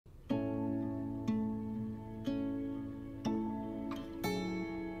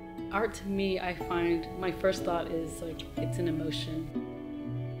Art to me, I find my first thought is like it's an emotion.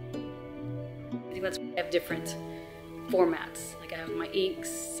 I think that's why I have different formats. Like I have my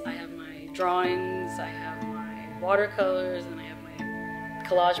inks, I have my drawings, I have my watercolors, and I have my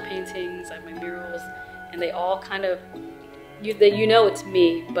collage paintings, I have my murals, and they all kind of, you know it's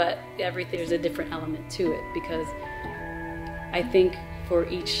me, but there's a different element to it, because I think for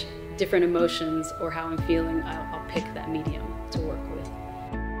each different emotions or how I'm feeling, I'll pick that medium to work with.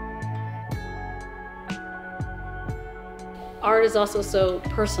 Art is also so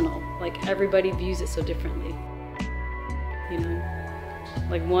personal, like everybody views it so differently. You know,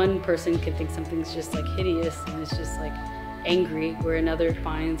 like one person could think something's just like hideous and it's just like angry, where another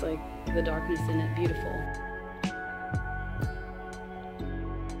finds like the darkness in it beautiful.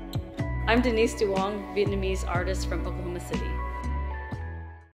 I'm Denise Duong, Vietnamese artist from Oklahoma City.